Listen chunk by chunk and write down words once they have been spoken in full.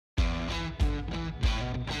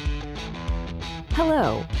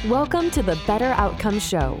Hello, welcome to the Better Outcomes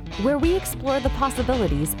Show, where we explore the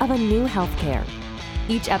possibilities of a new healthcare.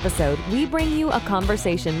 Each episode, we bring you a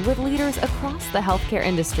conversation with leaders across the healthcare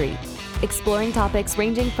industry, exploring topics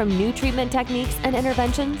ranging from new treatment techniques and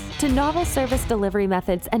interventions to novel service delivery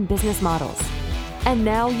methods and business models. And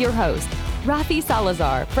now your host, Rafi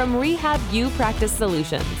Salazar from Rehab U Practice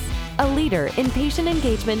Solutions, a leader in patient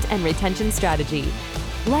engagement and retention strategy.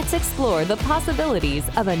 Let's explore the possibilities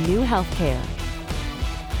of a new healthcare.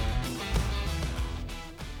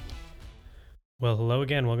 Well, hello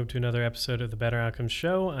again. Welcome to another episode of the Better Outcomes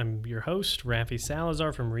Show. I'm your host, Rafi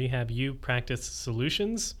Salazar from Rehab U Practice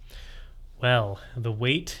Solutions. Well, the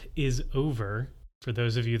wait is over for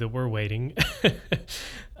those of you that were waiting.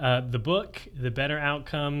 The book, The Better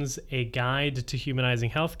Outcomes, A Guide to Humanizing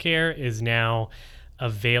Healthcare, is now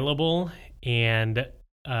available and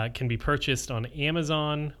can be purchased on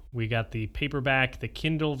Amazon. We got the paperback, the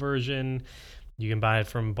Kindle version. You can buy it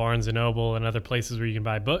from Barnes & Noble and other places where you can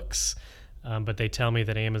buy books. But they tell me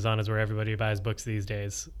that Amazon is where everybody buys books these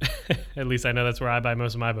days. At least I know that's where I buy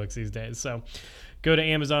most of my books these days. So go to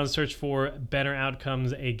Amazon, search for Better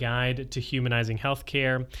Outcomes, A Guide to Humanizing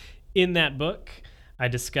Healthcare. In that book, I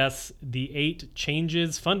discuss the 8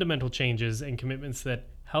 changes, fundamental changes and commitments that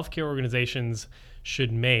healthcare organizations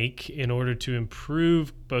should make in order to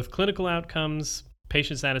improve both clinical outcomes,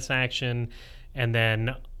 patient satisfaction, and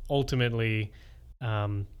then ultimately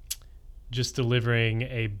just delivering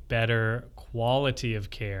a better quality of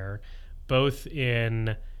care, both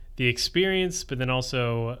in the experience, but then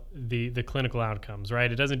also the clinical outcomes, right?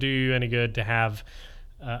 It doesn't do you any good to have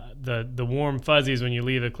the warm fuzzies when you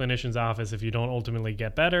leave a clinician's office if you don't ultimately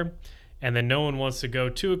get better. And then no one wants to go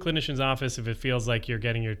to a clinician's office if it feels like you're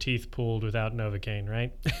getting your teeth pulled without Novocaine,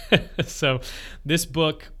 right? So this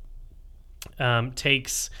book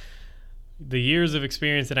takes the years of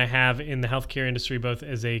experience that I have in the healthcare industry, both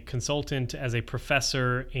as a consultant, as a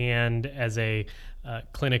professor, and as a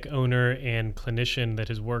clinic owner and clinician that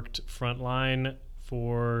has worked frontline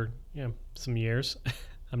for some years.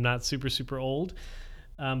 I'm not super old,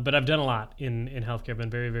 but I've done a lot in healthcare. I've been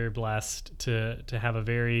very blessed to have a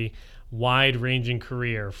very wide-ranging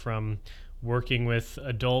career, from working with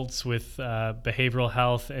adults with behavioral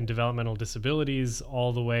health and developmental disabilities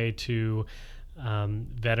all the way to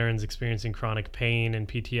veterans experiencing chronic pain and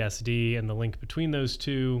PTSD and the link between those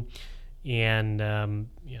two. And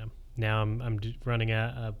now I'm running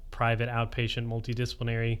a private outpatient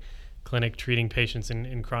multidisciplinary clinic treating patients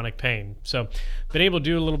in chronic pain. So been able to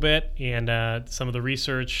do a little bit, and some of the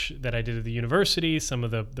research that I did at the university, some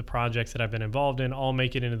of the projects that I've been involved in, all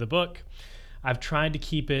make it into the book. I've tried to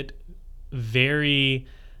keep it very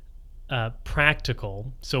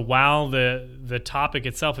practical. So while the topic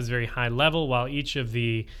itself is very high level, while each of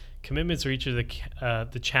the commitments or each of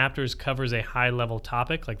the chapters covers a high level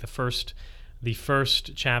topic, like the first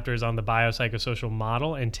chapter is on the biopsychosocial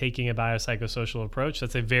model and taking a biopsychosocial approach.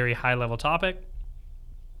 That's a very high level topic.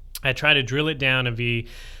 I try to drill it down and be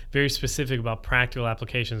very specific about practical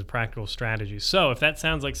applications and practical strategies. So if that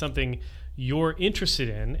sounds like something you're interested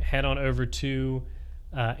in, head on over to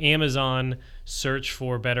Amazon, search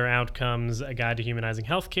for Better Outcomes, A Guide to Humanizing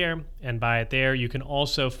Healthcare, and buy it there. You can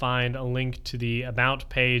also find a link to the About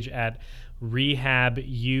page at Rehab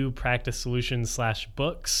U Practice Solutions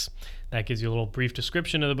 /books. That gives you a little brief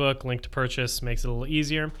description of the book, link to purchase, makes it a little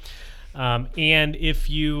easier. And if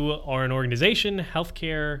you are an organization,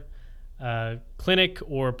 healthcare clinic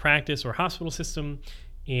or practice or hospital system,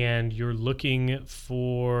 and you're looking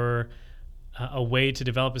for a way to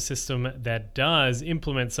develop a system that does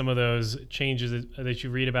implement some of those changes that you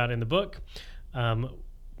read about in the book,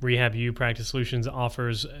 Rehab U Practice Solutions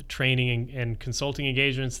offers training and consulting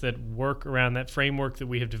engagements that work around that framework that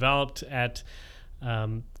we have developed at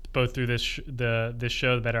both through this show,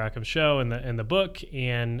 the Better Outcomes Show, and the book,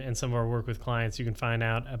 and some of our work with clients. You can find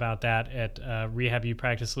out about that at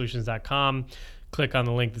rehabupracticesolutions.com. Click on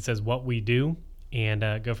the link that says what we do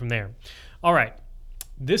and go from there. All right,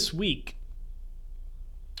 this week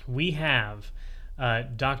we have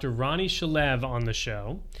Dr. Ronnie Shalev on the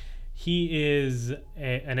show. He is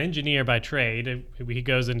an engineer by trade. He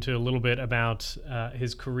goes into a little bit about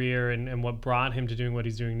his career and what brought him to doing what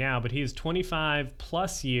he's doing now, but he has 25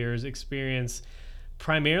 plus years experience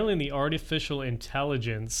primarily in the artificial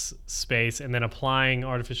intelligence space, and then applying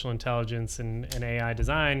artificial intelligence and AI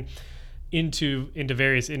design into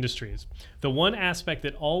various industries. The one aspect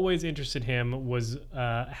that always interested him was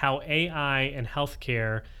how AI and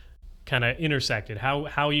healthcare kind of intersected,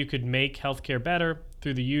 how you could make healthcare better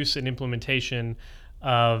through the use and implementation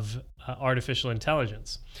of artificial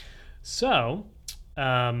intelligence. So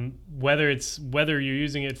whether you're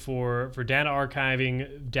using it for data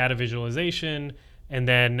archiving, data visualization, and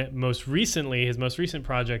then his most recent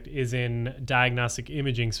project is in diagnostic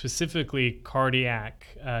imaging, specifically cardiac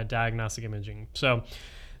diagnostic imaging. So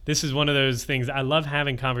this is one of those things. I love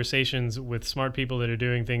having conversations with smart people that are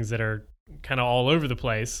doing things that are kind of all over the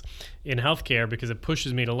place in healthcare, because it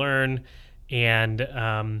pushes me to learn, and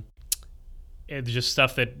it's just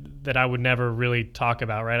stuff that I would never really talk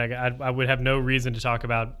about, right? I would have no reason to talk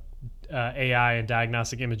about AI and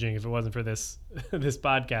diagnostic imaging if it wasn't for this this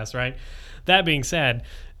podcast, right? That being said,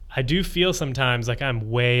 I do feel sometimes like I'm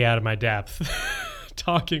way out of my depth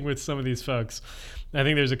talking with some of these folks. I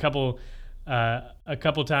think there's a couple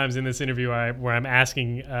times in this interview where I'm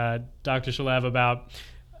asking Dr. Shalev about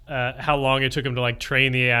how long it took him to like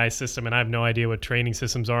train the AI system, and I have no idea what training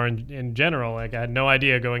systems are in general. Like, I had no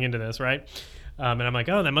idea going into this, right? And I'm like,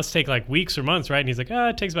 oh, that must take like weeks or months, right? And he's like, oh,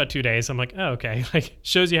 it takes about 2 days. I'm like, oh, okay. Like,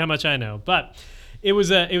 shows you how much I know. But it was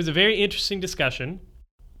a very interesting discussion.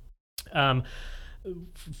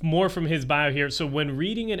 More from his bio here. So when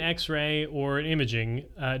reading an X-ray or an imaging,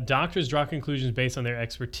 doctors draw conclusions based on their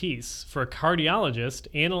expertise. For a cardiologist,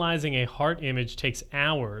 analyzing a heart image takes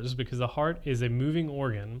hours because the heart is a moving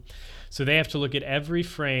organ. So they have to look at every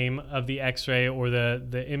frame of the X-ray or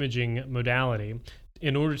the imaging modality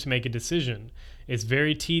in order to make a decision. It's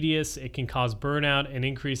very tedious. It can cause burnout and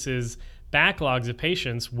increases backlogs of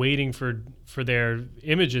patients waiting for their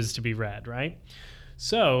images to be read, right?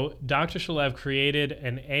 So Dr. Shalev created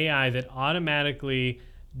an AI that automatically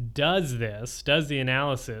does the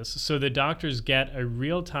analysis, so the doctors get a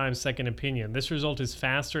real-time second opinion. This result is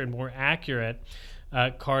faster and more accurate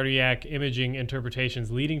cardiac imaging interpretations,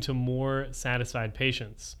 leading to more satisfied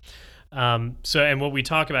patients. And what we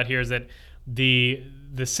talk about here is that the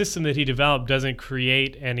system that he developed doesn't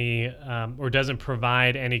create any or doesn't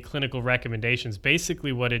provide any clinical recommendations.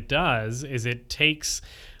 Basically, what it does is it takes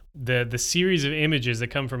the series of images that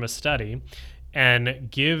come from a study and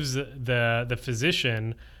gives the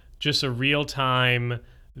physician just a real-time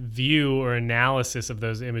view or analysis of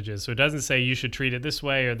those images. So it doesn't say you should treat it this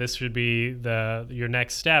way or this should be your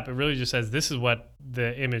next step. It really just says this is what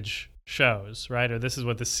the image shows, right? Or this is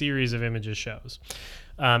what the series of images shows.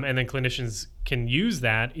 And then clinicians can use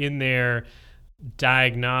that in their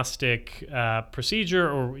diagnostic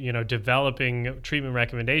procedure or, developing treatment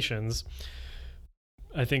recommendations.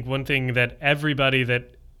 I think one thing that everybody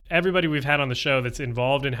we've had on the show that's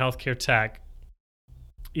involved in healthcare tech,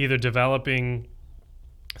 either developing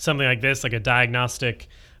something like this, like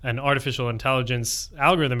an artificial intelligence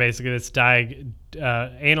algorithm, basically that's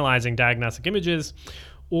analyzing diagnostic images,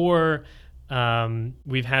 or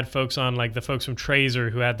we've had folks on, like the folks from Tracer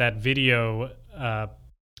who had that video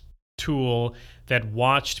tool that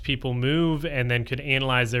watched people move and then could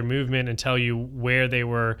analyze their movement and tell you where they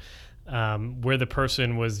were, where the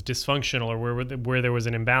person was dysfunctional or where there was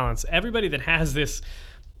an imbalance. Everybody that has this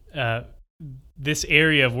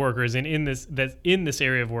area of work, or is in this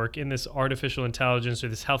area of work, in this artificial intelligence or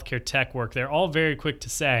this healthcare tech work, they're all very quick to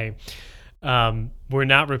say, we're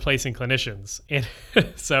not replacing clinicians. And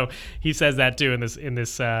so he says that too in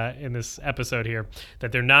this episode here,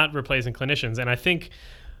 that they're not replacing clinicians. And I think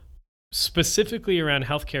specifically around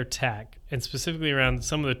healthcare tech and specifically around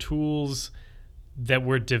some of the tools that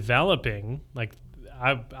we're developing, like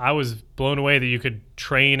I was blown away that you could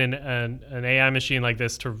train an AI machine like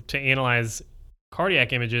this to analyze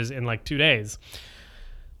cardiac images in like 2 days.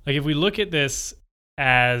 Like, if we look at this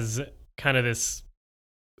as kind of this,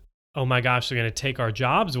 oh my gosh, they're going to take our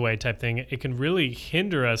jobs away type thing, it can really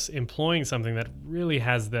hinder us employing something that really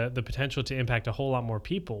has the potential to impact a whole lot more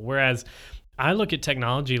people. Whereas I look at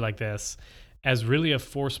technology like this as really a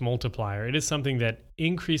force multiplier. It is something that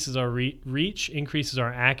increases our reach, increases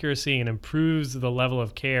our accuracy, and improves the level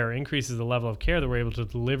of care, increases the level of care that we're able to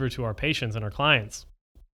deliver to our patients and our clients.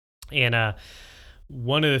 And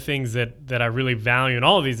one of the things that I really value in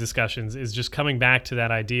all of these discussions is just coming back to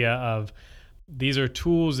that idea of these are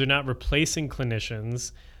tools, they're not replacing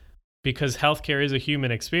clinicians, because healthcare is a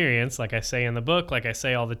human experience. Like I say in the book, like I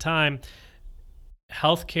say all the time,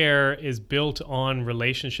 healthcare is built on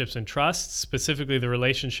relationships and trust, specifically the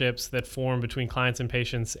relationships that form between clients and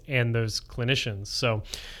patients and those clinicians. So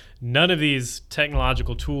none of these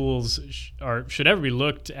technological tools should ever be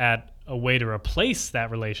looked at a way to replace that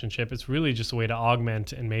relationship. It's really just a way to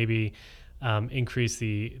augment and maybe increase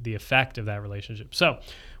the effect of that relationship. So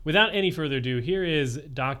without any further ado, here is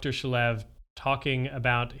Dr. Shalev talking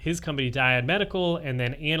about his company Diad Medical and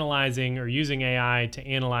then analyzing or using AI to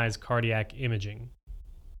analyze cardiac imaging.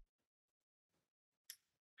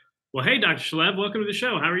 Well, hey, Dr. Shalev, welcome to the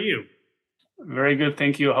show. How are you? Very good,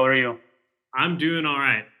 thank you. How are you? I'm doing all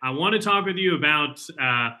right. I want to talk with you about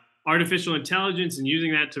artificial intelligence and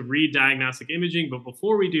using that to read diagnostic imaging. But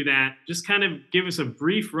before we do that, just kind of give us a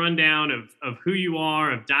brief rundown of who you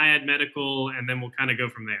are, of Diad Medical, and then we'll kind of go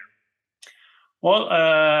from there. Well,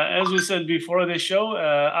 as we said before the show,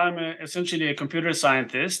 I'm essentially a computer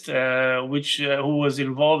scientist, who was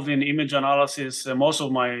involved in image analysis most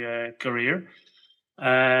of my career.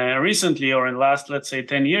 Recently, or in the last, let's say,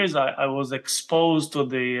 10 years, I was exposed to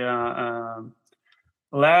the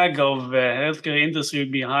lag of healthcare industry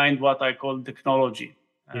behind what I call technology.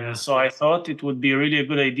 So I thought it would be really a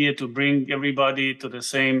good idea to bring everybody to the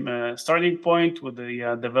same starting point with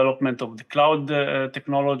the development of the cloud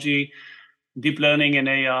technology, deep learning and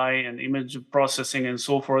AI and image processing and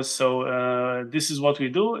so forth. So this is what we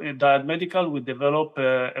do. At Diad Medical, we develop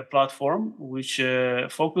a platform which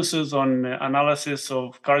focuses on analysis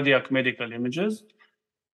of cardiac medical images.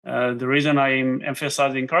 The reason I'm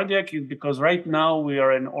emphasizing cardiac is because right now we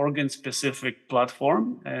are an organ-specific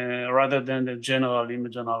platform rather than the general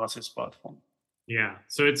image analysis platform. Yeah,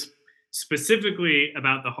 so it's specifically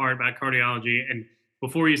about the heart, about cardiology. And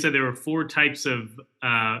before you said there were 4 types of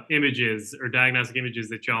images or diagnostic images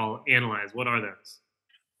that y'all analyze. What are those?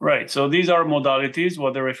 Right. So these are modalities,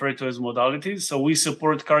 what they refer to as modalities. So we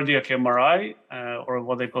support cardiac MRI, or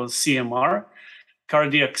what they call CMR,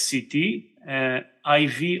 cardiac CT,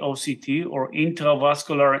 IV OCT, or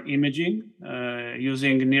intravascular imaging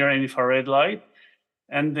using near and infrared light,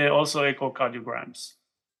 and also echocardiograms.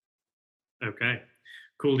 Okay,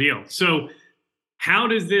 cool deal. So how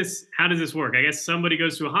does this work? I guess somebody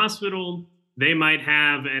goes to a hospital, they might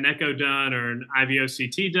have an echo done or an IV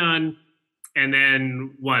OCT done, and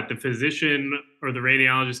then what? The physician or the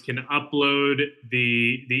radiologist can upload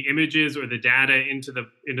the images or the data into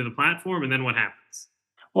the platform, and then what happens?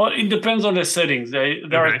 Well, it depends on the settings.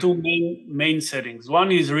 There are 2 main settings.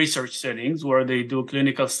 One is research settings, where they do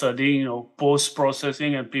clinical study,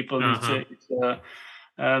 post-processing, and people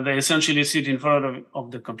they essentially sit in front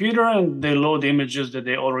of the computer and they load images that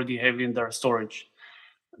they already have in their storage.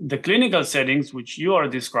 The clinical settings, which you are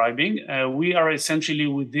describing, we are essentially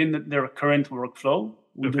within their current workflow.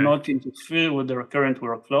 We do not interfere with their current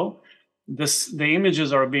workflow. The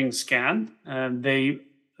images are being scanned, and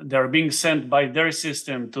they're being sent by their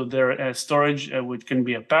system to their storage, which can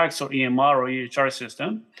be a PACS or EMR or EHR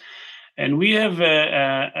system. And we have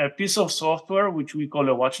a piece of software which we call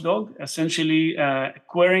a watchdog, essentially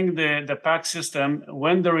querying the PACS system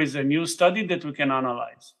when there is a new study that we can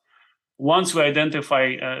analyze. Once we identify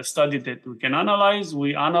a study that we can analyze,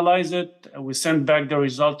 we analyze it, we send back the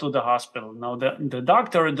result to the hospital. Now, the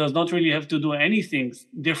doctor does not really have to do anything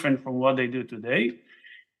different from what they do today,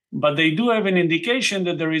 but they do have an indication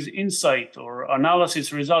that there is insight or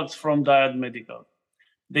analysis results from Diad Medical.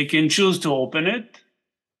 They can choose to open it,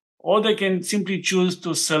 or they can simply choose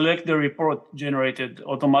to select the report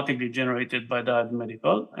automatically generated by Diad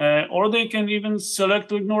Medical, or they can even select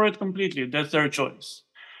to ignore it completely. That's their choice.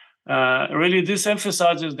 Really, this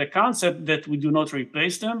emphasizes the concept that we do not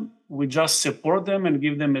replace them. We just support them and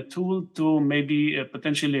give them a tool to maybe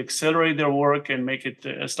potentially accelerate their work and make it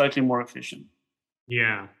slightly more efficient.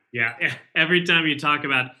 Yeah. Every time you talk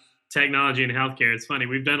about technology in healthcare, it's funny.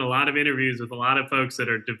 We've done a lot of interviews with a lot of folks that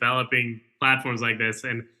are developing platforms like this,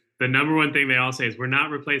 and the number one thing they all say is, we're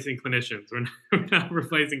not replacing clinicians. We're not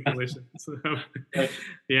replacing clinicians. So,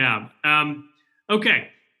 yeah. Okay.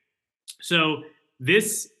 So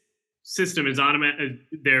this system is automatic.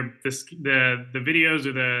 The videos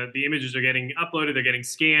or the images are getting uploaded. They're getting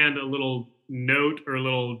scanned. A little note or a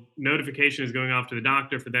little notification is going off to the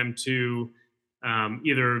doctor for them to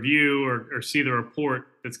either review or see the report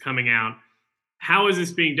that's coming out. How is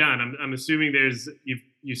this being done? I'm assuming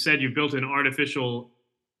you said you've built an artificial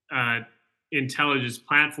intelligence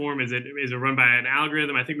platform. Is it run by an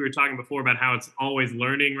algorithm? I think we were talking before about how it's always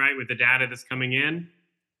learning, right, with the data that's coming in.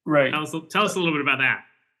 Right. Tell us a little bit about that.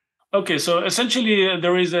 Okay, so essentially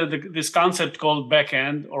there is this concept called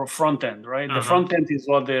backend or front end, right? The front end is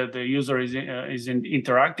what the user is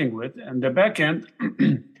interacting with, and the backend,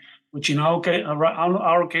 which in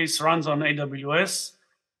our case runs on AWS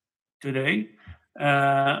today,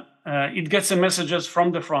 it gets the messages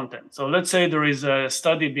from the front end. So let's say there is a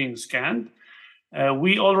study being scanned.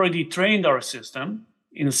 We already trained our system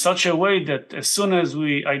in such a way that as soon as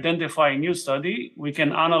we identify a new study, we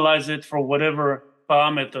can analyze it for whatever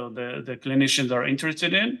parameter the clinicians are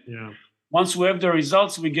interested in. Yeah. Once we have the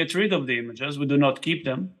results, we get rid of the images. We do not keep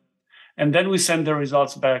them. And then we send the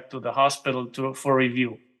results back to the hospital for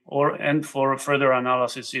review and for further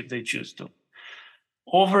analysis if they choose to.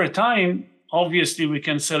 Over time, obviously we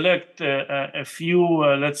can select a few,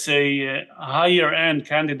 let's say, higher end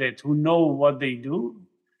candidates who know what they do,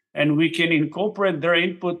 and we can incorporate their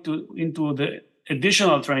input into the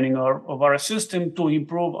additional training of our system to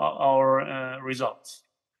improve our results.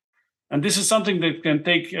 And this is something that can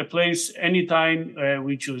take place anytime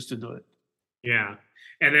we choose to do it. Yeah.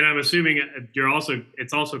 And then I'm assuming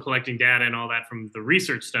it's also collecting data and all that from the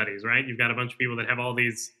research studies, right? You've got a bunch of people that have all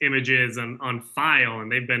these images on file,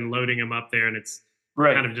 and they've been loading them up there, and it's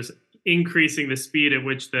kind of just increasing the speed at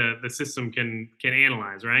which the system can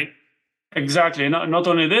analyze, right? Exactly. Not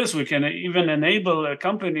only this, we can even enable a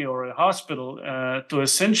company or a hospital to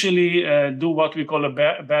essentially do what we call a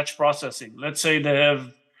batch processing. Let's say they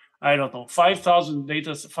have, I don't know, 5,000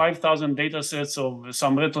 data sets of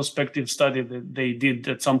some retrospective study that they did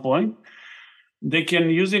at some point. They can,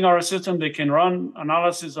 using our system, they can run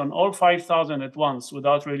analysis on all 5,000 at once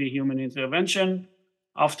without really human intervention.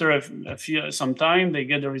 After some time, they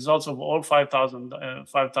get the results of all 5,000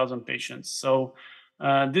 patients. So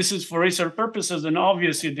this is for research purposes, and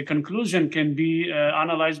obviously the conclusion can be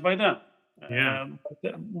analyzed by them. Yeah.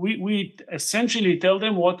 We essentially tell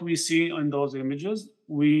them what we see in those images.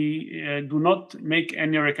 We do not make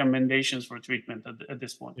any recommendations for treatment at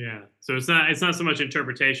this point. Yeah. So it's not so much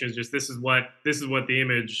interpretation. It's just this is what the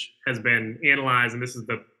image has been analyzed, and this is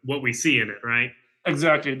what we see in it, right?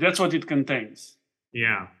 Exactly. That's what it contains.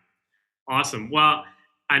 Yeah. Awesome. Well,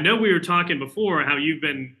 I know we were talking before how you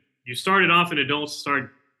started off in adults,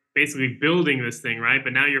 start basically building this thing, right?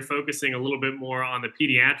 But now you're focusing a little bit more on the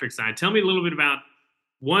pediatric side. Tell me a little bit about,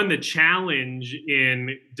 one, the challenge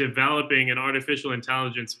in developing an artificial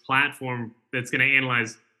intelligence platform that's going to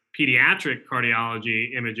analyze pediatric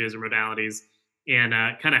cardiology images or modalities, and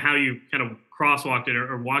kind of how you kind of crosswalked it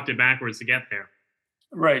or walked it backwards to get there.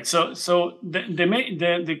 Right. So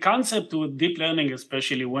the concept with deep learning,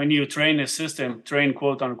 especially when you train a system,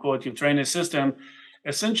 quote unquote, you train a system,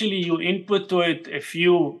 essentially you input to it a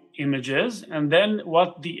few images, and then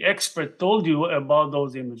what the expert told you about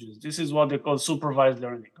those images. This is what they call supervised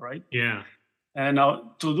learning, right? Yeah. And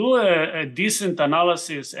now to do a decent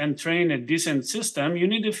analysis and train a decent system, you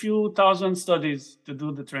need a few thousand studies to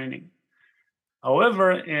do the training.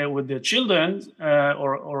 However, with the children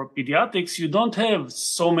or pediatrics, you don't have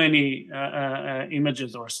so many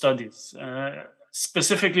images or studies,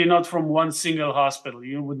 specifically not from one single hospital.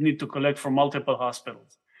 You would need to collect from multiple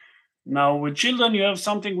hospitals. Now, with children, you have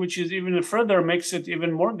something which is even further makes it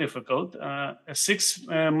even more difficult. A 6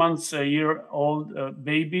 months a year old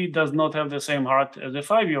baby does not have the same heart as a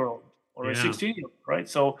 5-year-old or a 16-year-old, right?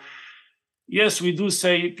 So, yes, we do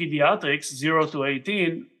say pediatrics 0 to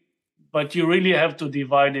 18. But you really have to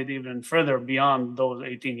divide it even further beyond those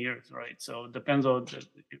 18 years, right? So it depends on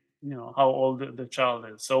how old the child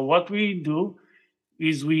is. So what we do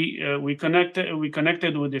is we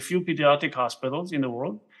connected with a few pediatric hospitals in the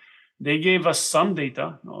world. They gave us some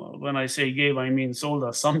data. When I say gave, I mean sold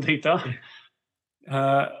us some data.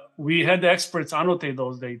 We had the experts annotate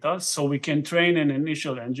those data so we can train an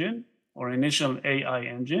initial engine or initial AI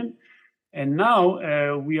engine. And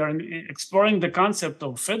now we are exploring the concept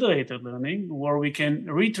of federated learning, where we can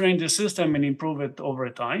retrain the system and improve it over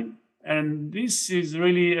time. And this is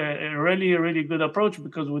really a really good approach,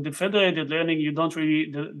 because with the federated learning, you don't really,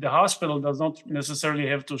 the hospital does not necessarily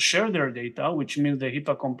have to share their data, which means the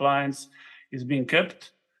HIPAA compliance is being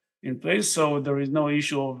kept in place. So there is no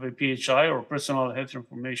issue of a PHI or personal health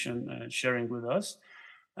information sharing with us.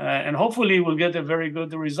 And hopefully we'll get a very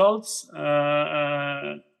good results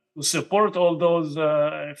to support all those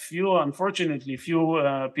unfortunately few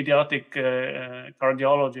pediatric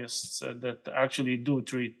cardiologists that actually do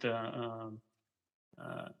treat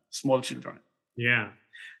small children. Yeah.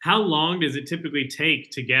 How long does it typically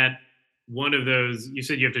take to get one of those? You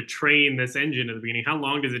said you have to train this engine at the beginning. How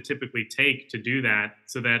long does it typically take to do that,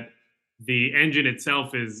 so that the engine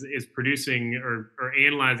itself is producing or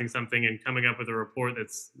analyzing something and coming up with a report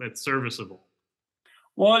that's serviceable?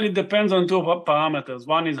 Well, it depends on two parameters.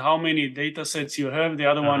 One is how many data sets you have. The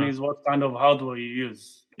other one is what kind of hardware you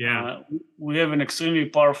use. Yeah. We have an extremely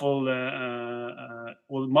powerful,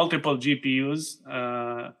 with multiple GPUs,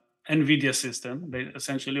 NVIDIA system,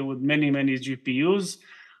 essentially with many GPUs,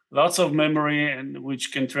 lots of memory, and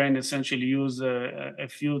which can train, essentially use a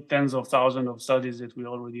few tens of thousands of studies that we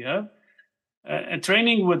already have. And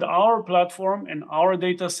training with our platform and our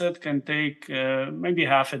data set can take maybe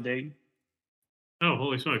half a day. Oh,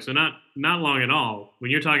 holy smokes. So not long at all.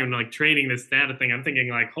 When you're talking like training this data thing, I'm thinking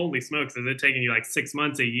like, holy smokes, is it taking you like 6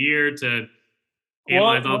 months, a year to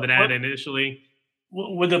analyze all the data initially?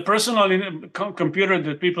 with the personal computer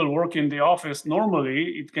that people work in the office,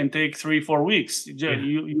 normally it can take 3-4 weeks.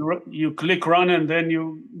 You click run and then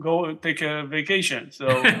you go take a vacation.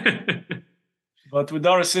 So, but with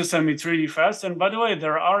our system, it's really fast. And by the way,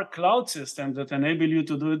 there are cloud systems that enable you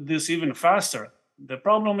to do this even faster. The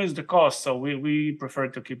problem is the cost, so we prefer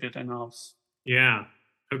to keep it in house. Yeah.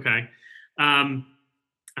 Okay. I'm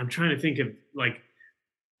trying to think of like,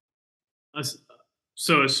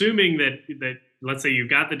 so assuming that let's say you've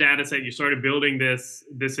got the data set, you started building this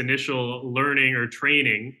initial learning or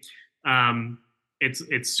training.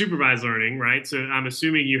 It's supervised learning, right? So I'm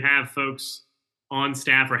assuming you have folks on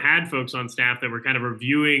staff or had folks on staff that were kind of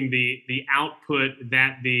reviewing the output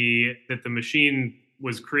that the machine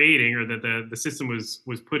was creating or that the system was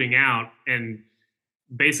putting out, and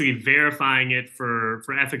basically verifying it for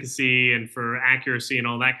efficacy and for accuracy and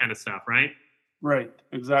all that kind of stuff, right? Right,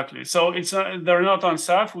 exactly. So it's they're not on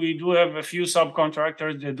staff. We do have a few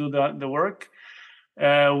subcontractors that do the work.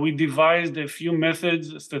 We devised a few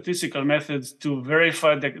methods, statistical methods, to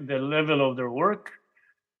verify the level of their work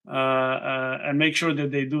and make sure that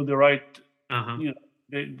they do the right. You know,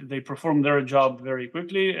 they perform their job very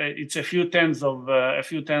quickly. It's a few tens of what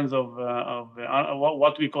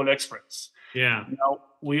we call experts. Yeah. Now,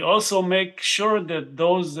 we also make sure that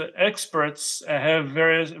those experts have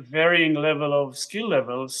varying level of skill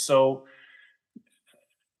levels. So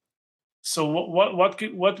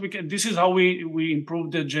what we can, this is how we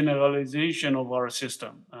improve the generalization of our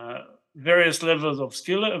system. Various levels of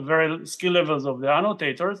skill levels of the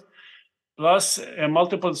annotators, plus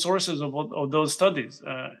multiple sources of those studies.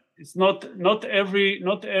 It's not every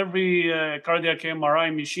cardiac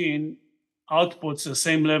MRI machine outputs the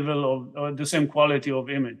same level of the same quality of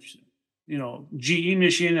image. You know, GE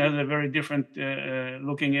machine has a very different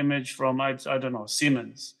looking image from I don't know,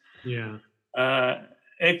 Siemens. Yeah.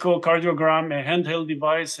 Echocardiogram, a handheld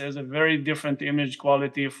device, has a very different image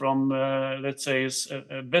quality from let's say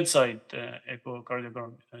a bedside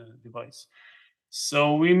echocardiogram device.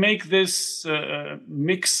 So we make this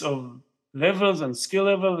mix of levels and skill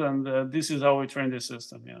levels, and this is how we train the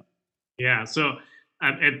system. Yeah. Yeah. So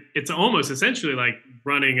it's almost essentially like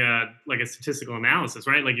running a statistical analysis,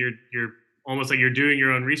 right? Like you're almost like you're doing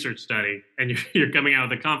your own research study, and you're coming out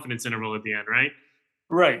with a confidence interval at the end, right?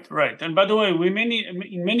 Right. And by the way,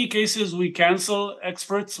 in many cases we cancel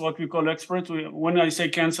experts, what we call experts. When I say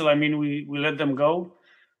cancel, I mean we let them go.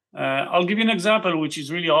 I'll give you an example which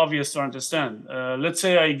is really obvious to understand. Let's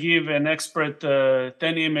say I give an expert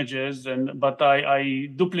 10 images, but I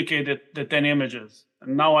duplicated the 10 images,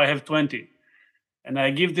 and now I have 20. And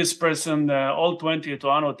I give this person all 20 to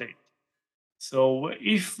annotate. So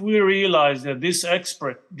if we realize that this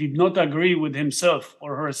expert did not agree with himself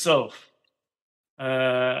or herself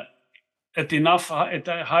at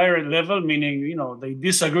a higher level, meaning they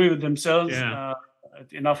disagree with themselves at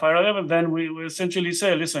enough higher level, then we essentially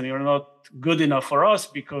say, listen, you're not good enough for us,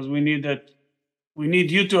 because we need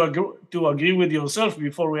you to agree with yourself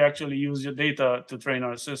before we actually use your data to train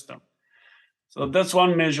our system. So that's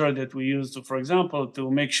one measure that we use for example, to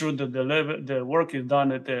make sure that the work is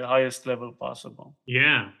done at the highest level possible.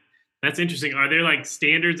 Yeah, that's interesting. Are there like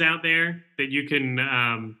standards out there that you can,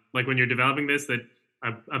 like when you're developing this, that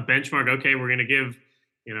a benchmark? Okay, we're going to give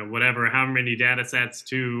however many data sets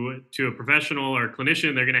to a professional or a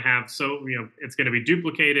clinician. They're going to have it's going to be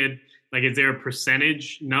duplicated. Like, is there a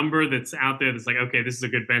percentage number that's out there that's like, okay, this is a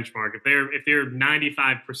good benchmark? If they're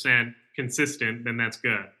 95% consistent, then that's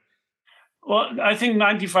good. Well, I think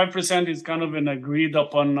 95% is kind of an agreed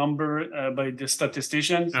upon number by the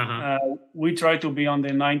statisticians. We try to be on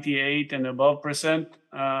the 98 and above percent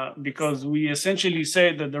because we essentially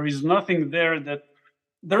say that there is nothing there that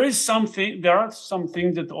there are some things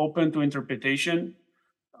that open to interpretation.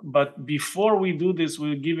 But before we do this,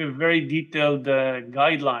 we'll give a very detailed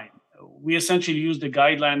guideline. We essentially use the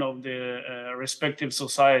guideline of the respective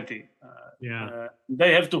society.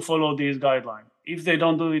 They have to follow these guidelines. If they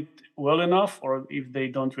don't do it well enough, or if they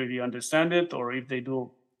don't really understand it, or if they do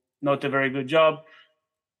not a very good job,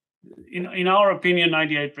 in our opinion,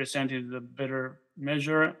 98% is a better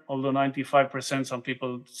measure, although 95%, some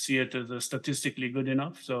people see it as a statistically good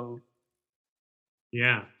enough. So,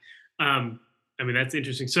 yeah. I mean, that's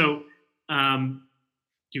interesting. So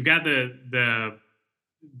you've got the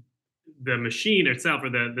machine itself, or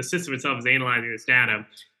the system itself is analyzing this data.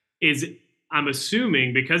 I'm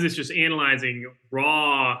assuming, because it's just analyzing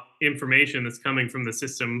raw information that's coming from the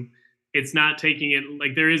system, it's not taking it,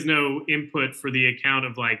 like, there is no input for the account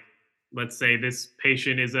of, like, let's say this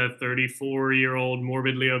patient is a 34-year-old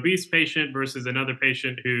morbidly obese patient versus another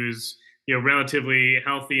patient who's relatively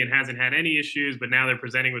healthy and hasn't had any issues, but now they're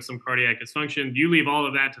presenting with some cardiac dysfunction. You leave all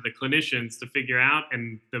of that to the clinicians to figure out,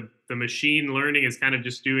 and the machine learning is kind of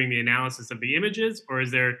just doing the analysis of the images, or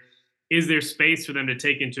is there space for them to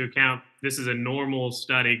take into account this is a normal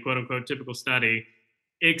study, quote unquote, typical study,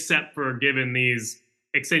 except for given these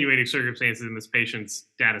extenuating circumstances in this patient's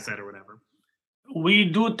data set or whatever? We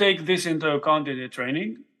do take this into account in the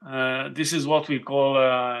training. This is what we call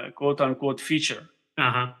a quote unquote feature.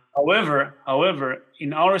 Uh-huh. However,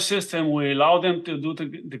 in our system, we allow them to do to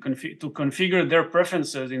configure their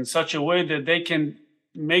preferences in such a way that they can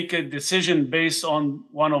make a decision based on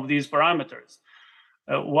one of these parameters.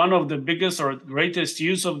 One of the biggest or greatest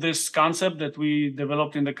use of this concept that we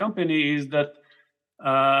developed in the company is that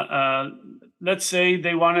let's say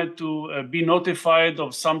they wanted to be notified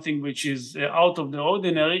of something which is out of the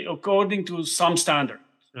ordinary according to some standard.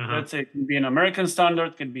 Uh-huh. Let's say it can be an American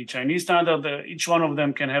standard, can be Chinese standard. Each one of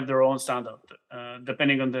them can have their own standard,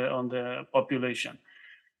 depending on the population.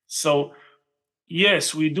 So,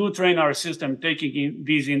 yes, we do train our system taking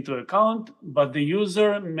these into account, but the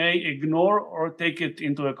user may ignore or take it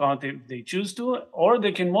into account if they choose to, or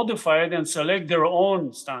they can modify it and select their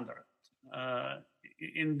own standard.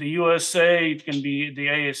 In the USA, it can be the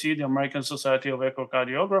ASE, the American Society of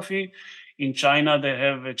Echocardiography. In China, they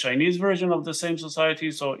have a Chinese version of the same society.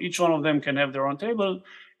 So each one of them can have their own table,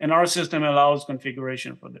 and our system allows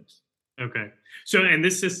configuration for this. Okay. So, and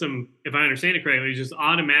this system, if I understand it correctly, is just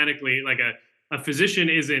automatically, like a physician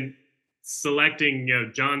isn't selecting,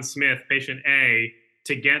 John Smith, patient A,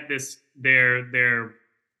 to get their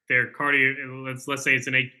cardio, let's say it's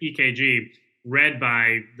an EKG, read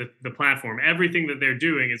by the platform. Everything that they're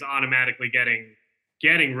doing is automatically getting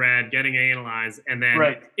read, getting analyzed, and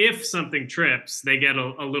then if something trips, they get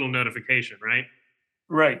a little notification, right?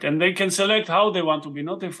 Right, and they can select how they want to be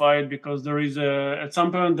notified, because there is at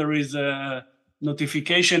some point there is a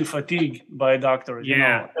notification fatigue by doctors.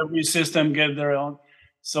 Yeah. Every system get their own.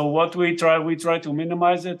 So what we try to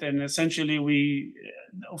minimize it, and essentially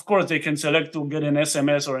of course they can select to get an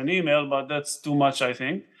SMS or an email, but that's too much, I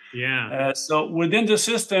think. Yeah. So within the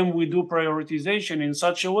system, we do prioritization in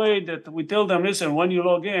such a way that we tell them, listen, when you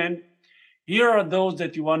log in, here are those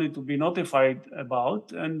that you wanted to be notified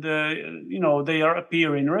about, and they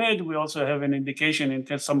appear in red. We also have an indication in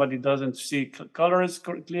case somebody doesn't see colors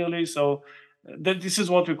clearly. So this is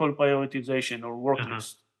what we call prioritization or work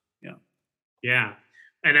list. Yeah. Yeah,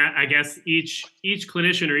 and I guess each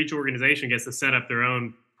clinician or each organization gets to set up their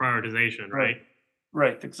own prioritization, right?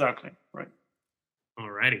 Right. Exactly. Right.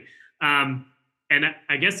 Alrighty. And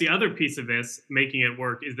I guess the other piece of this making it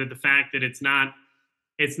work is that the fact that it's not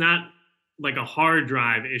like a hard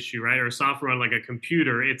drive issue, right? Or software on like a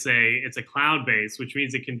computer. It's a cloud-based, which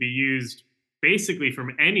means it can be used basically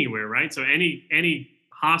from anywhere, right? So any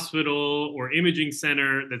hospital or imaging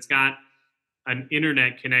center that's got an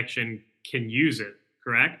internet connection can use it,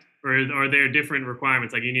 correct? Or are there different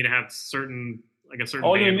requirements? Like you need to have a certain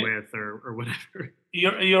bandwidth or whatever.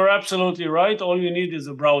 You're absolutely right. All you need is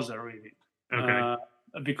a browser, really. Okay.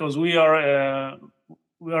 Because we are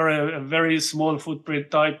a very small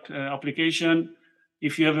footprint type application.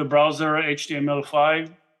 If you have a browser,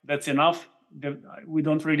 HTML5, that's enough. We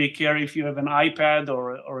don't really care if you have an iPad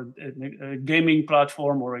or a gaming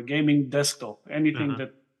platform or a gaming desktop. Anything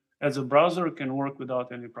that has a browser can work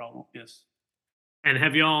without any problem. Yes. And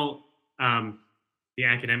have y'all, the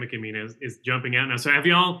academic in me is jumping out now. So have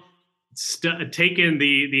y'all taken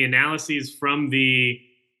the analyses from the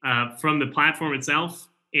platform itself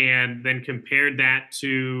and then compared that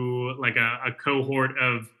to like a cohort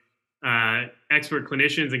of expert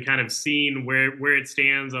clinicians and kind of seen where it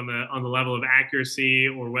stands on the level of accuracy,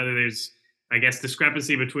 or whether there's, I guess,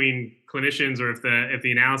 discrepancy between clinicians, or if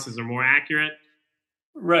the analyses are more accurate?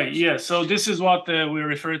 Right. Yeah. So this is what we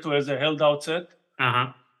refer to as a held out set.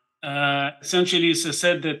 Essentially, it's a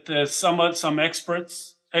set that some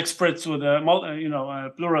experts with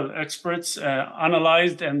plural experts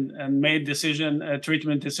analyzed and made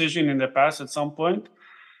treatment decision in the past at some point,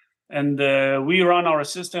 and we run our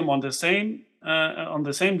system on the same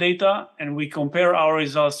data, and we compare our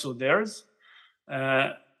results to theirs.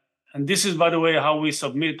 And this is, by the way, how we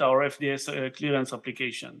submit our FDA clearance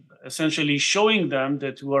application, essentially showing them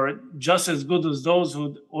that we are just as good as those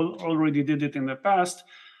who already did it in the past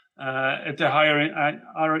at a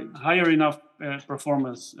higher enough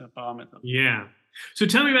performance parameter. Yeah. So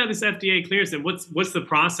tell me about this FDA clearance. And what's the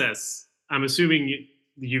process? I'm assuming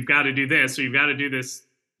you've got to do this, or you've got to do this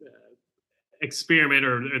experiment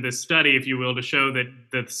or this study, if you will, to show that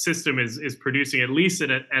the system is producing at least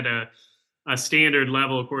at a standard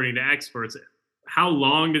level according to experts. How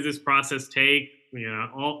long does this process take?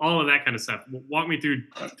 all of that kind of stuff. Walk me through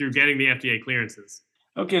getting the FDA clearances.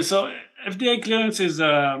 Okay, so FDA clearance is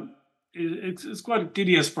it's quite a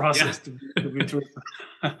tedious process to be true.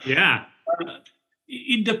 Yeah.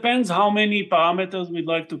 It depends how many parameters we'd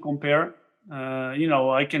like to compare.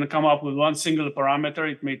 I can come up with one single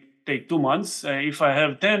parameter. It may take 2 months. If I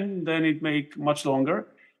have 10, then it may take much longer.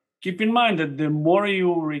 Keep in mind that the more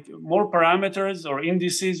more parameters or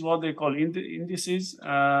indices, what they call indices,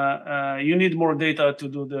 you need more data to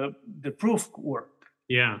do the proof work.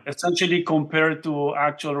 Yeah. Essentially compared to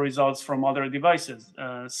actual results from other devices.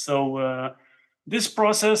 This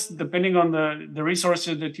process, depending on the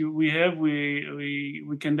resources that we have,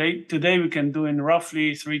 we can do in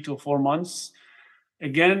roughly 3 to 4 months.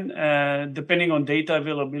 Again, depending on data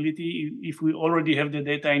availability, if we already have the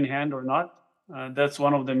data in hand or not. That's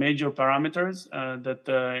one of the major parameters that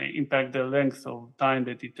impact the length of time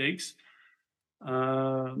that it takes.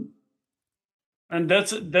 And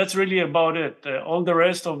that's really about it. All the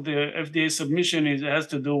rest of the FDA submission has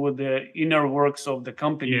to do with the inner works of the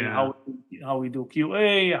company, how we do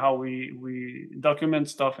QA, how we document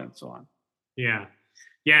stuff, and so on. Yeah,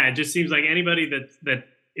 it just seems like anybody that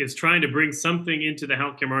is trying to bring something into the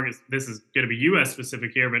healthcare market. This is going to be U.S.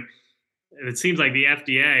 specific here, but it seems like the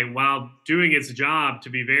FDA, while doing its job to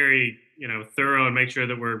be very thorough and make sure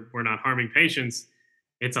that we're not harming patients,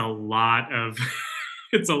 it's a lot of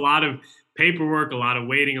paperwork, a lot of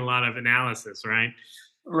waiting, a lot of analysis, right?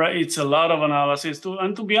 Right. It's a lot of analysis too.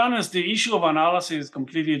 And to be honest, the issue of analysis is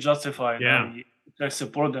completely justified. Yeah. I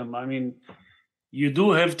support them. I mean, you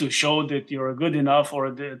do have to show that you're good enough, or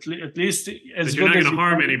at least as good as you're not going to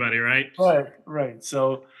harm anybody, right? Right.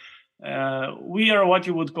 So we are what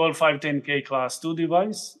you would call 510K class 2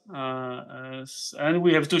 device, and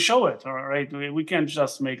we have to show it. All right. We can't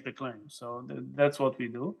just make the claim. So that's what we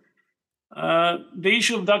do. The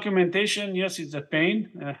issue of documentation, yes, it's a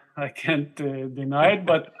pain. I can't deny it,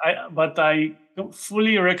 but I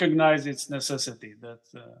fully recognize its necessity. No,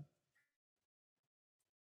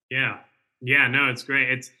 it's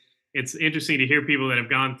great. It's interesting to hear people that have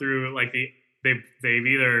gone through they've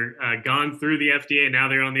either gone through the FDA, now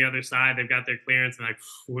they're on the other side, they've got their clearance, and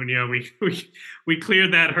we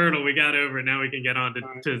cleared that hurdle, we got over it, now we can get on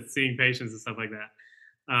to seeing patients and stuff like that.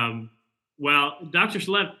 Well, Dr.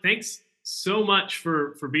 Shalev, thanks so much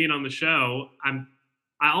for being on the show. I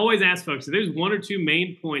always ask folks, if there's one or two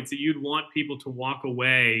main points that you'd want people to walk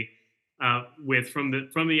away with from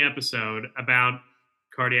the episode about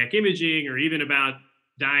cardiac imaging or even about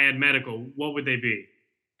Dyad Medical, what would they be?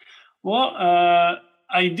 Well, I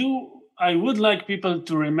would like people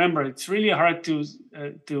to remember, it's really hard to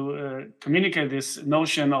communicate this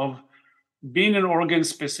notion of being an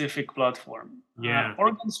organ-specific platform. Yeah.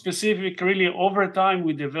 Organ-specific, really, over time,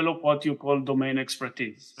 we develop what you call domain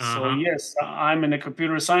expertise. Uh-huh. So yes, I'm a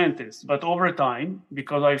computer scientist, but over time,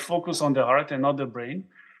 because I focus on the heart and not the brain,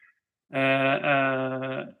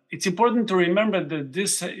 it's important to remember that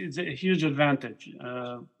this is a huge advantage.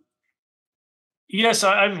 Yes,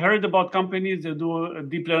 I've heard about companies that do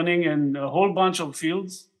deep learning in a whole bunch of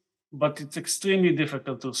fields, but it's extremely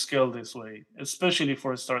difficult to scale this way, especially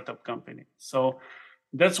for a startup company. So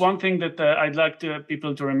that's one thing that I'd like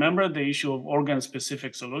people to remember, the issue of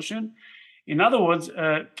organ-specific solution. In other words,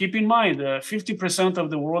 keep in mind, 50% of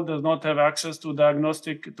the world does not have access to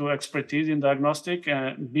expertise in diagnostic.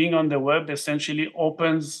 Being on the web essentially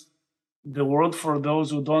opens the world for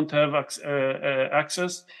those who don't have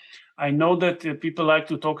access. I know that people like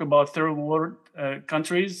to talk about third world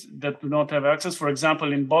countries that do not have access. For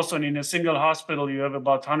example, in Boston, in a single hospital, you have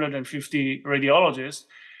about 150 radiologists,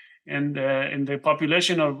 and the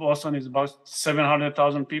population of Boston is about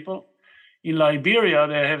 700,000 people. In Liberia,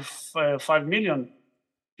 they have 5 million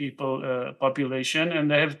people population, and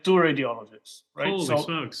they have 2 radiologists. Right? Holy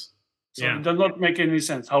smokes! So it does not make any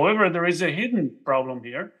sense. However, there is a hidden problem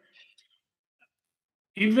here.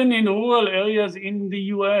 Even in rural areas in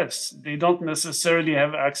the US, they don't necessarily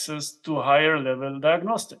have access to higher level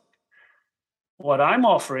diagnostic. What I'm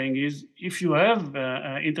offering is, if you have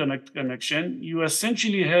internet connection, you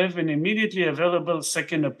essentially have an immediately available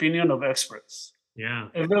second opinion of experts. Yeah.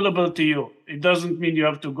 Available to you. It doesn't mean you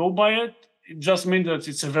have to go buy it. It just means that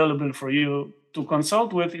it's available for you to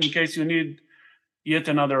consult with in case you need yet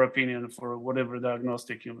another opinion for whatever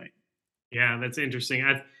diagnostic you make. Yeah, that's interesting.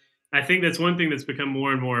 I think that's one thing that's become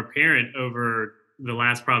more and more apparent over the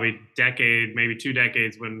last probably decade, maybe 2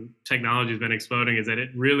 decades, when technology has been exploding, is that it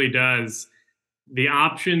really does, the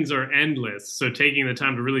options are endless. So taking the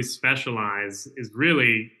time to really specialize is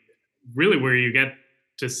really, really where you get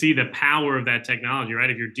to see the power of that technology, right?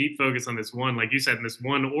 If you're deep focused on this one, like you said, in this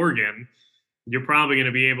one organ, you're probably going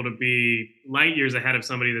to be able to be light years ahead of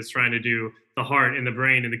somebody that's trying to do the heart and the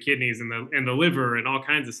brain and the kidneys and the liver and all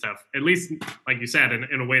kinds of stuff. At least, like you said,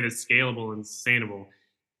 in a way that's scalable and sustainable.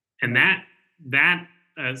 And that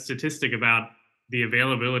statistic about the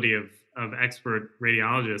availability of expert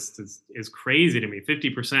radiologists is crazy to me.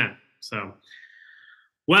 50%. So,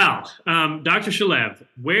 well, Dr. Shalev,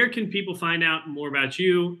 where can people find out more about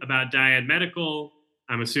you, about Dyad Medical?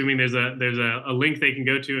 I'm assuming there's a link they can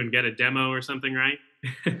go to and get a demo or something, right?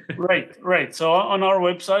 Right. So on our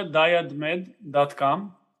website,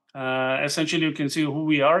 diadmed.com, essentially you can see who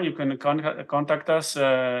we are. You can contact us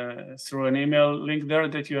through an email link there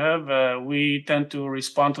that you have. We tend to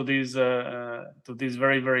respond to these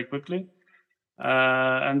very, very quickly.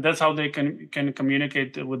 And that's how they can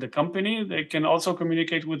communicate with the company. They can also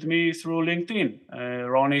communicate with me through LinkedIn,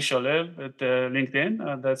 Ronnie Shalev at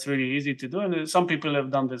LinkedIn. That's really easy to do, and some people have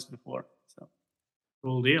done this before. So,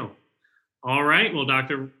 cool deal. All right, well,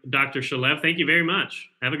 Dr. Shalev, thank you very much.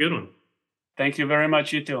 Have a good one. Thank you very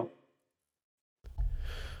much. You too.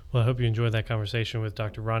 Well, I hope you enjoyed that conversation with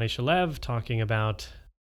Dr. Ronnie Shalev talking about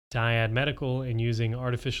Dyad Medical and using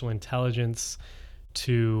artificial intelligence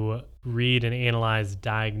to read and analyze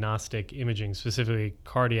diagnostic imaging, specifically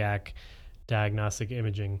cardiac diagnostic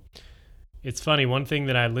imaging. It's funny, one thing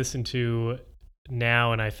that I listen to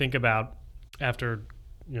now and I think about after,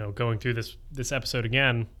 going through this episode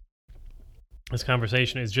again, this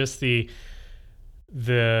conversation, is just the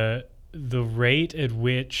rate at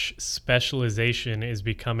which specialization is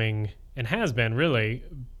becoming, and has been really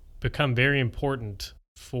become, very important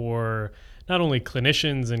for not only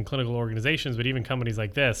clinicians and clinical organizations, but even companies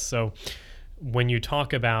like this. So when you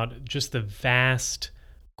talk about just the vast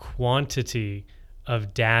quantity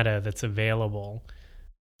of data that's available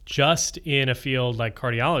just in a field like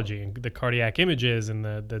cardiology and the cardiac images and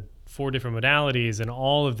the 4 different modalities and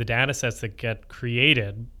all of the data sets that get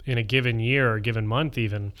created in a given year or given month,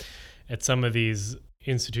 even at some of these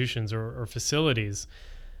institutions or facilities,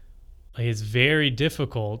 is very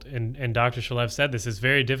difficult, and Dr. Shalev said this, is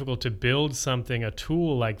very difficult to build something, a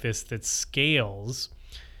tool like this that scales,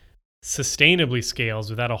 sustainably scales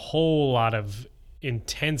without a whole lot of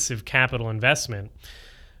intensive capital investment,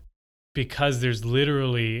 because there's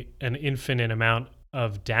literally an infinite amount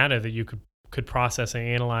of data that you could process and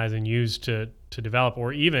analyze and use to develop,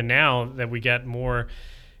 or even now that we get more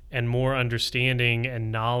and more understanding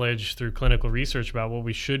and knowledge through clinical research about what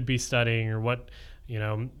we should be studying, or what,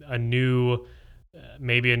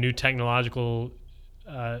 maybe a new technological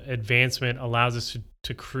advancement allows us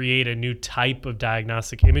to create a new type of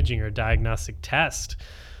diagnostic imaging or diagnostic test.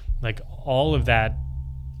 Like, all of that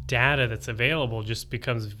data that's available just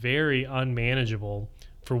becomes very unmanageable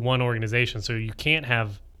for one organization. So you can't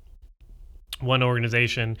have one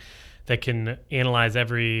organization that can analyze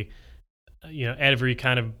every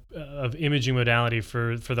kind of imaging modality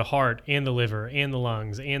for the heart and the liver and the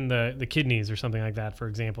lungs and the kidneys or something like that, for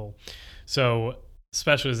example. So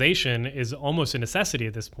specialization is almost a necessity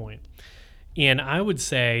at this point. And I would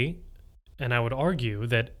say, and I would argue,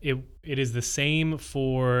 that it is the same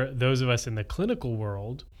for those of us in the clinical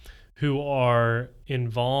world who are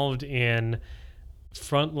involved in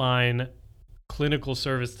frontline clinical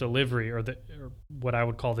service delivery, or what I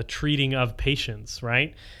would call the treating of patients,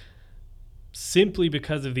 right? Simply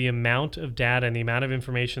because of the amount of data and the amount of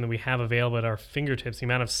information that we have available at our fingertips, the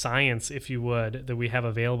amount of science, if you would, that we have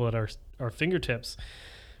available at our fingertips,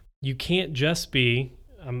 you can't just be,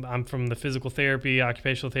 I'm from the physical therapy,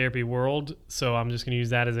 occupational therapy world, so I'm just going to use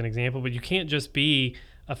that as an example, but you can't just be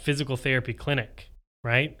a physical therapy clinic,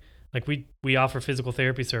 right? Like, we offer physical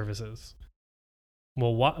therapy services.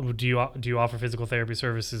 Well, what do you offer physical therapy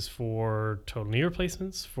services for total knee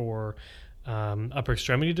replacements, for upper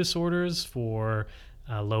extremity disorders, for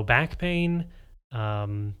low back pain?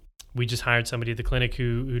 We just hired somebody at the clinic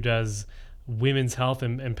who does women's health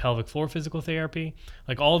and pelvic floor physical therapy.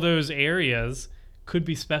 Like, all those areas could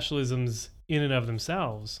be specialisms in and of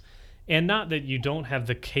themselves, and not that you don't have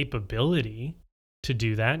the capability to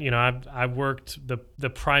do that. I've worked, the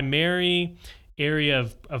primary area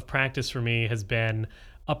of practice for me has been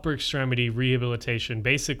upper extremity rehabilitation,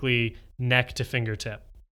 basically neck to fingertip.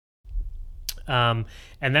 And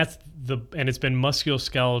it's been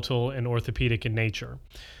musculoskeletal and orthopedic in nature.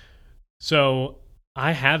 So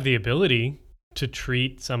I have the ability to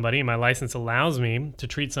treat somebody, my license allows me to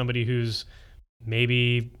treat somebody who's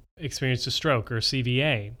maybe experienced a stroke or a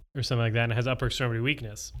CVA or something like that and has upper extremity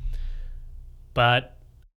weakness. But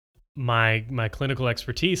my clinical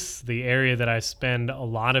expertise, the area that I spend a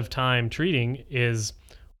lot of time treating, is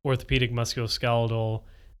orthopedic musculoskeletal,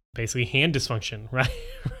 basically hand dysfunction, right?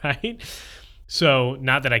 Right? So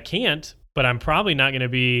not that I can't but I'm probably not going to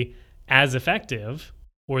be as effective,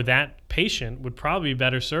 or that patient would probably be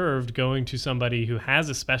better served going to somebody who has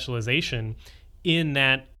a specialization in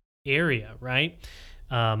that area, right?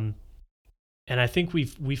 And I think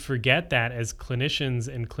we forget that as clinicians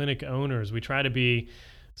and clinic owners. We try to be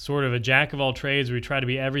sort of a jack of all trades. We try to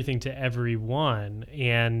be everything to everyone.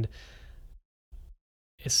 And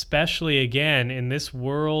especially, again, in this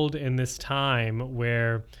world, in this time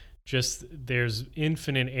where just there's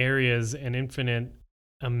infinite areas and infinite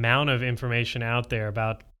amount of information out there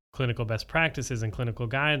about clinical best practices and clinical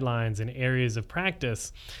guidelines and areas of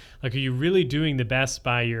practice, like, are you really doing the best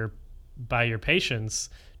by your patients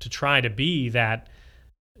to try to be that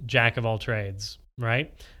jack of all trades,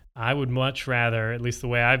 right? I would much rather, at least the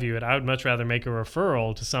way I view it, I would much rather make a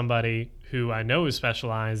referral to somebody who I know is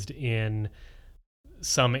specialized in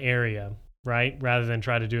some area, right? Rather than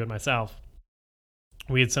try to do it myself.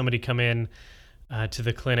 We had somebody come in to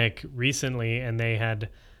the clinic recently, and they had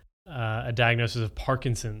a diagnosis of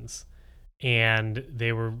Parkinson's, and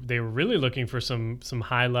they were really looking for some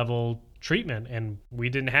high level treatment, and we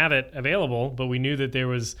didn't have it available, but we knew that there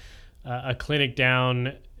was a clinic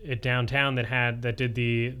downtown that did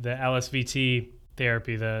the LSVT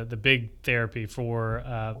therapy, the big therapy for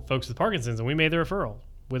folks with Parkinson's, and we made the referral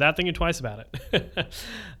without thinking twice about it.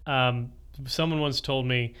 Someone once told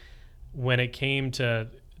me, when it came to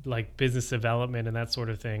like business development and that sort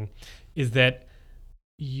of thing, is that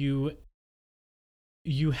you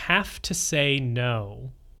have to say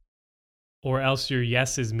no, or else your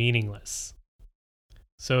yes is meaningless.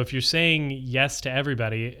 So if you're saying yes to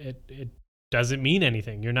everybody, it doesn't mean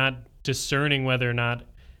anything. You're not discerning whether or not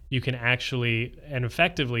you can actually and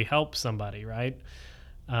effectively help somebody, right?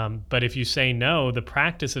 But if you say no, the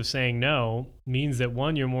practice of saying no means that,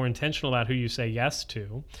 one, you're more intentional about who you say yes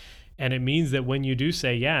to. And it means that when you do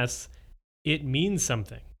say yes, it means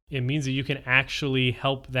something. It means that you can actually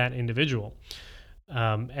help that individual.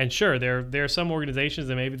 And sure, there are some organizations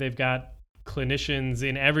that maybe they've got clinicians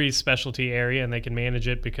in every specialty area and they can manage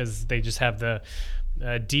it because they just have the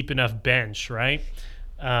deep enough bench, right?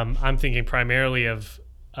 I'm thinking primarily of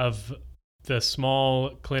the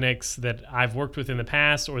small clinics that I've worked with in the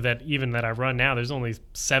past, or that I run now. There's only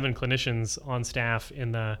 7 clinicians on staff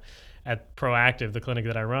at Proactive, the clinic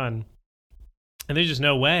that I run. And there's just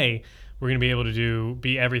no way we're going to be able to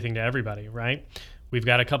be everything to everybody, right? We've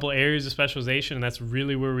got a couple areas of specialization, and that's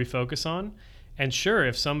really where we focus on. And sure,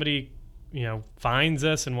 if somebody, finds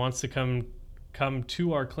us and wants to come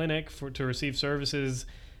to our clinic to receive services,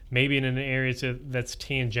 maybe in an area that's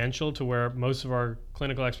tangential to where most of our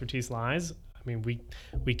clinical expertise lies, I mean,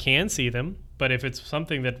 we can see them. But if it's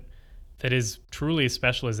something that is truly a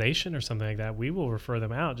specialization or something like that, we will refer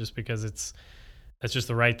them out just because that's just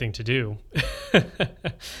the right thing to do.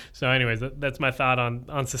 So anyways, that's my thought on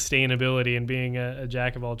sustainability and being a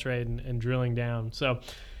jack of all trade and drilling down. So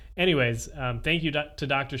anyways, thank you to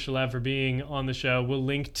Dr. Shalev for being on the show. We'll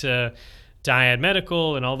link to Dyad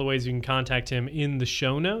Medical and all the ways you can contact him in the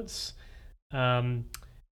show notes. And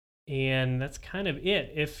that's kind of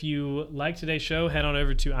it. If you like today's show, head on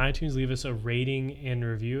over to iTunes, leave us a rating and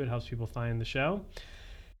review. It helps people find the show.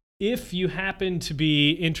 If you happen to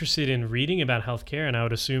be interested in reading about healthcare, and I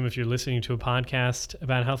would assume if you're listening to a podcast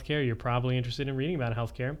about healthcare, you're probably interested in reading about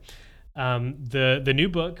healthcare. The new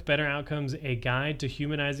book, Better Outcomes: A Guide to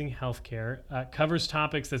Humanizing Healthcare, covers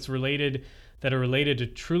topics that are related to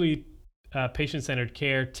truly patient-centered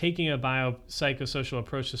care, taking a biopsychosocial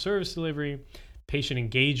approach to service delivery, patient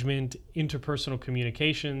engagement, interpersonal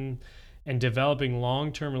communication, and developing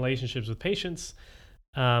long-term relationships with patients.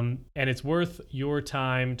 And it's worth your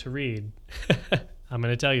time to read. I'm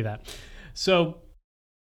going to tell you that. So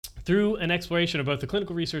through an exploration of both the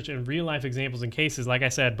clinical research and real-life examples and cases, like I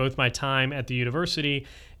said, both my time at the university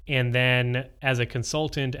and then as a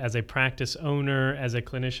consultant, as a practice owner, as a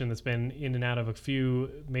clinician that's been in and out of a few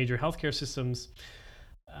major healthcare systems,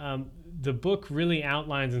 the book really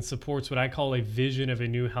outlines and supports what I call a vision of a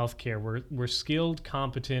new healthcare, where skilled,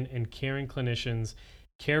 competent, and caring clinicians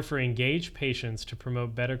care for engaged patients to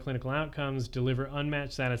promote better clinical outcomes, deliver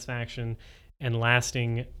unmatched satisfaction, and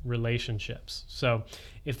lasting relationships. So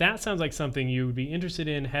if that sounds like something you would be interested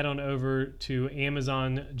in, head on over to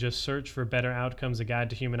Amazon, just search for Better Outcomes: A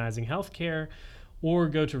Guide to Humanizing Healthcare, or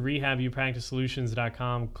go to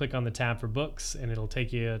rehabuppracticesolutions.com, click on the tab for books, and it'll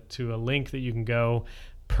take you to a link that you can go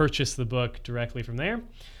purchase the book directly from there.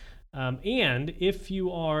 And if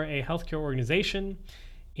you are a healthcare organization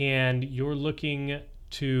and you're looking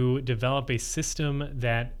to develop a system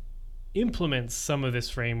that implements some of this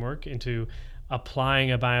framework into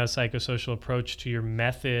applying a biopsychosocial approach to your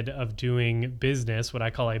method of doing business, what I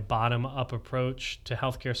call a bottom-up approach to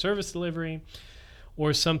healthcare service delivery,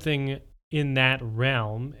 or something in that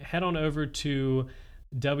realm, head on over to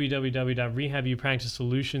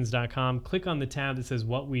www.rehabupracticesolutions.com. Click on the tab that says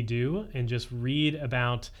What We Do and just read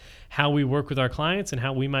about how we work with our clients and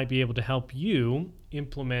how we might be able to help you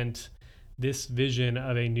implement this vision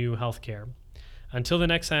of a new healthcare. Until the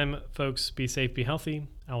next time, folks, be safe, be healthy.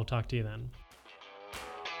 I will talk to you then.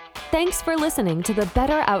 Thanks for listening to the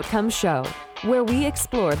Better Outcomes Show, where we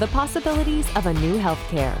explore the possibilities of a new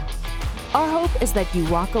healthcare. Our hope is that you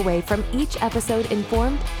walk away from each episode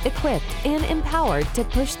informed, equipped, and empowered to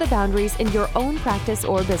push the boundaries in your own practice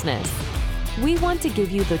or business. We want to give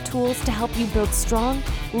you the tools to help you build strong,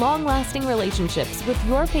 long-lasting relationships with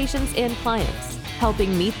your patients and clients,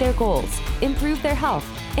 helping meet their goals, improve their health,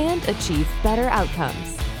 and achieve better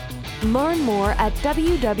outcomes. Learn more at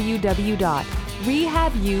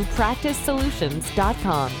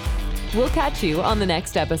www.rehabupracticesolutions.com. We'll catch you on the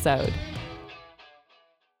next episode.